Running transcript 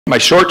my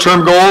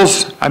short-term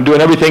goals, I'm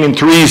doing everything in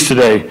threes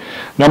today.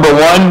 Number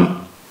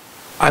one,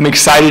 I'm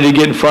excited to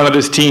get in front of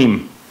this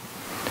team.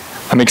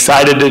 I'm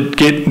excited to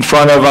get in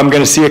front of, I'm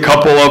going to see a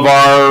couple of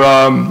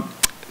our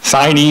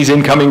signees,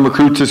 incoming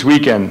recruits this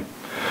weekend.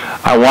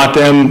 I want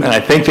them, and I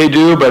think they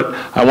do, but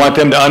I want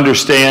them to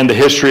understand the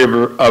history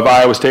of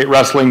Iowa State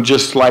wrestling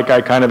just like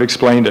I kind of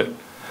explained it.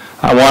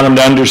 I want them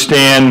to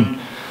understand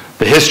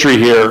the history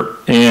here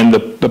and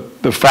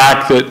the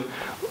fact that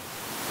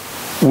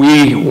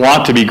we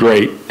want to be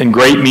great, and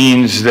great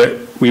means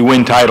that we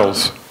win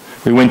titles.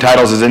 We win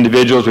titles as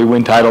individuals, we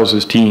win titles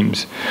as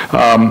teams.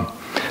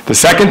 The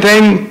second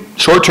thing,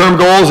 short-term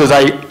goals, is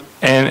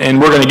and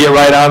we're going to get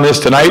right on this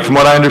tonight from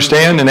what I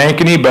understand in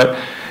Ankeny, but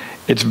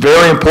it's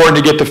very important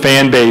to get the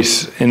fan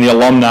base and the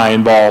alumni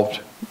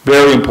involved.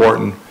 Very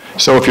important.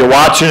 So if you're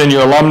watching and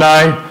you're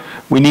alumni,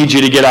 we need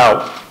you to get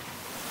out.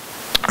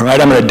 All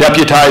right, I'm going to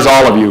deputize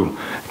all of you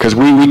because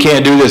we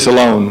can't do this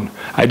alone.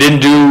 I didn't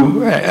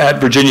do at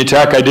Virginia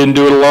Tech, I didn't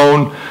do it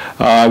alone.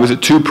 I was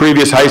at 2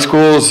 previous high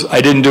schools,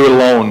 I didn't do it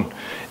alone.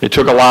 It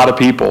took a lot of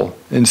people.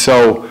 And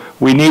so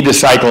we need the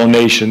Cyclone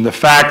Nation. The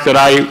fact that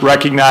I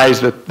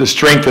recognize that the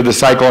strength of the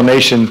Cyclone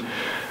Nation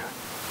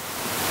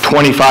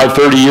 25,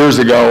 30 years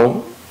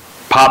ago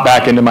popped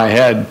back into my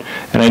head.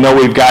 And I know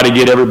we've got to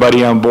get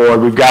everybody on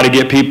board. We've got to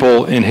get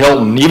people in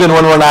Hilton, even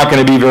when we're not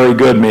going to be very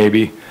good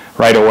maybe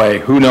right away.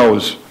 Who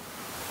knows?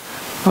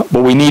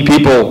 But we need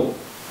people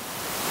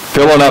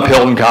filling up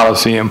Hilton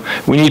Coliseum.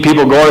 We need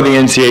people going to the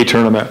NCAA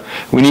tournament.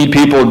 We need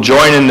people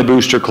joining the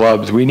booster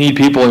clubs. We need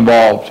people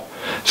involved.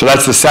 So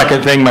that's the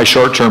second thing my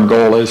short-term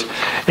goal is.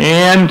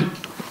 And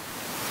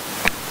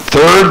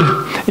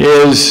third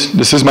is,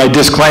 this is my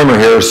disclaimer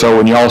here, so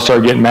when you all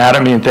start getting mad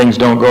at me and things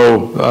don't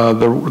go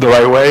the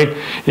right way,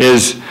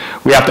 is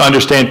we have to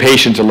understand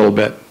patience a little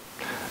bit.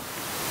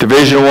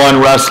 Division I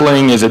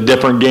wrestling is a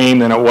different game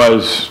than it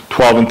was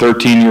 12 and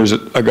 13 years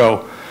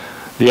ago.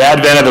 The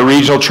advent of the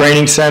regional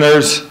training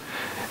centers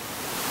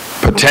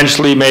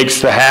potentially makes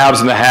the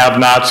haves and the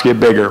have-nots get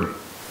bigger.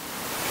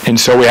 And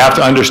so we have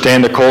to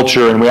understand the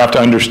culture, and we have to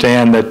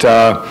understand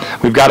that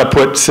we've got to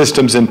put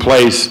systems in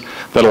place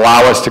that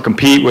allow us to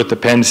compete with the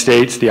Penn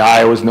States, the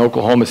Iowas, and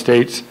Oklahoma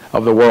States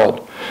of the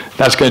world.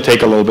 That's going to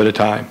take a little bit of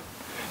time.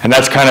 And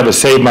that's kind of a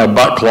save my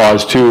butt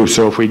clause too.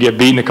 So if we get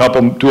beaten a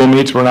couple dual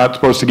meets we're not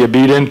supposed to get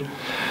beat in,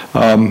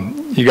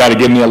 you got to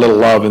give me a little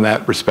love in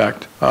that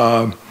respect.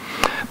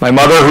 My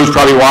mother, who's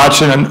probably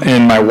watching,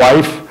 and my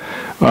wife,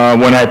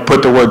 when I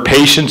put the word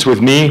patience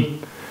with me,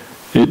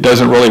 it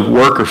doesn't really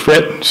work or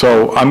fit.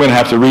 So I'm going to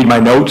have to read my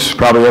notes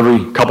probably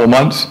every couple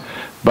months.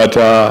 But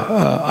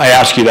I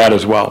ask you that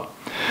as well.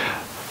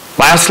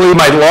 Lastly,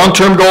 my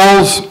long-term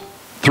goals,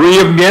 3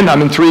 of them again.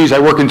 I'm in threes. I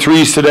work in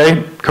threes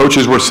today.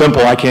 Coaches were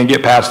simple. I can't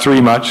get past 3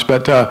 much.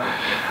 But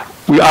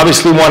we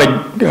obviously want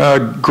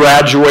to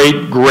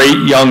graduate great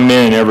young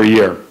men every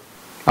year.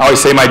 I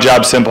always say my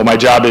job's simple. My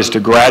job is to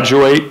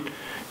graduate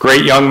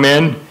great young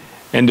men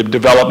and to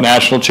develop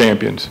national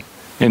champions.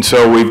 And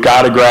so we've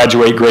got to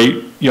graduate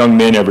great young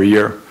men every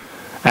year.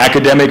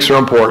 Academics are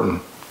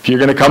important. If you're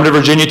going to come to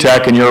Virginia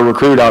Tech and you're a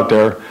recruit out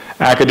there,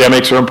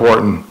 academics are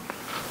important.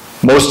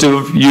 Most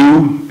of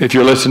you, if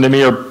you're listening to me,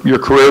 your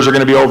careers are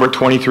going to be over at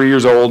 23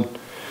 years old.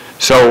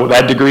 So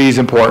that degree is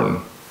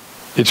important.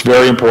 It's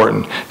very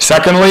important.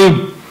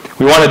 Secondly,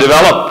 we want to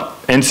develop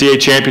NCAA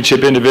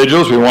championship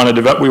individuals. We want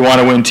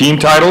to win team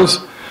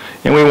titles.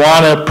 And we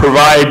want to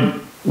provide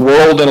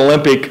world and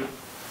Olympic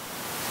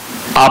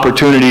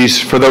opportunities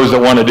for those that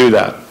want to do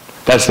that.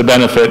 That's the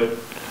benefit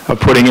of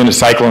putting in a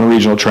Cyclone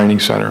Regional Training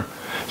Center.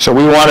 So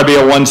we want to be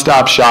a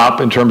one-stop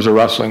shop in terms of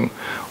wrestling.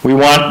 We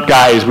want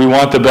guys, we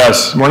want the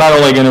best. We're not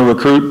only going to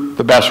recruit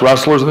the best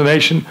wrestlers in the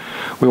nation,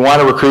 we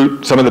want to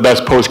recruit some of the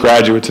best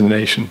postgraduates in the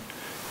nation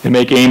and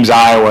make Ames,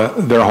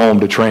 Iowa their home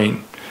to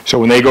train. So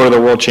when they go to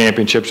the World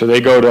Championships or they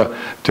go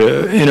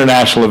to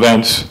international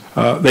events,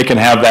 they can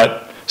have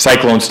that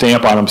Cyclone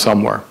stamp on them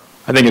somewhere.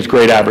 I think it's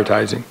great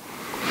advertising.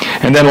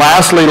 And then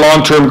lastly,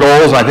 long-term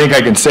goals, I think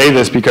I can say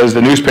this because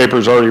the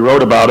newspapers already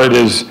wrote about it,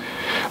 is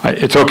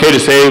it's okay to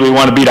say we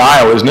want to beat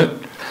Iowa, isn't it?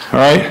 All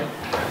right?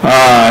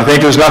 I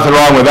think there's nothing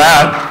wrong with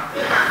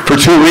that for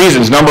 2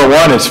 reasons. Number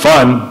one, it's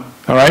fun,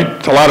 all right?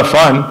 It's a lot of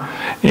fun.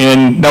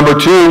 And number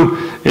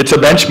 2, it's a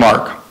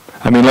benchmark.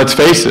 I mean, let's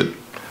face it,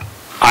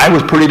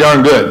 Iowa's pretty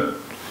darn good,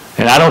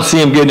 and I don't see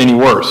them getting any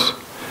worse.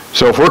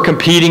 So if we're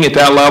competing at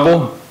that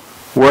level,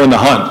 we're in the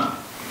hunt.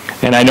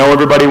 And I know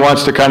everybody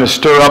wants to kind of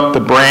stir up the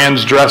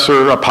brand's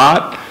dresser a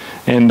pot,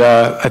 and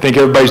I think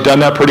everybody's done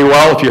that pretty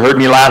well. If you heard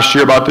me last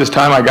year about this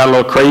time, I got a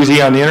little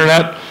crazy on the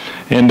internet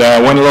and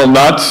went a little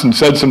nuts and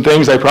said some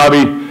things I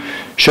probably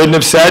shouldn't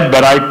have said,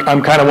 but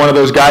I'm kind of one of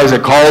those guys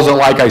that calls it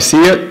like I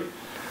see it.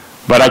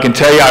 But I can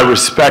tell you I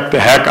respect the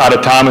heck out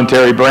of Tom and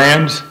Terry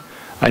Brands.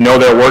 I know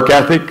their work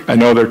ethic. I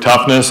know their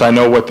toughness. I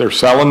know what they're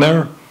selling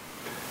there.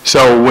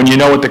 So when you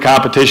know what the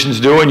competition's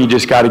doing, you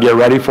just got to get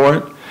ready for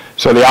it.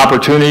 So the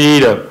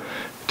opportunity to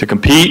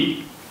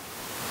compete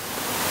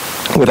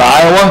with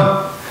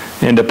Iowa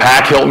and to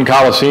pack Hilton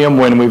Coliseum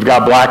when we've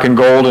got black and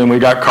gold and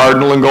we've got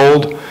cardinal and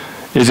gold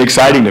is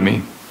exciting to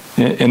me.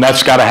 And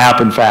that's got to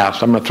happen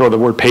fast. I'm going to throw the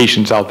word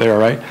patience out there,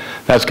 right?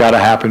 That's got to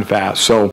happen fast. So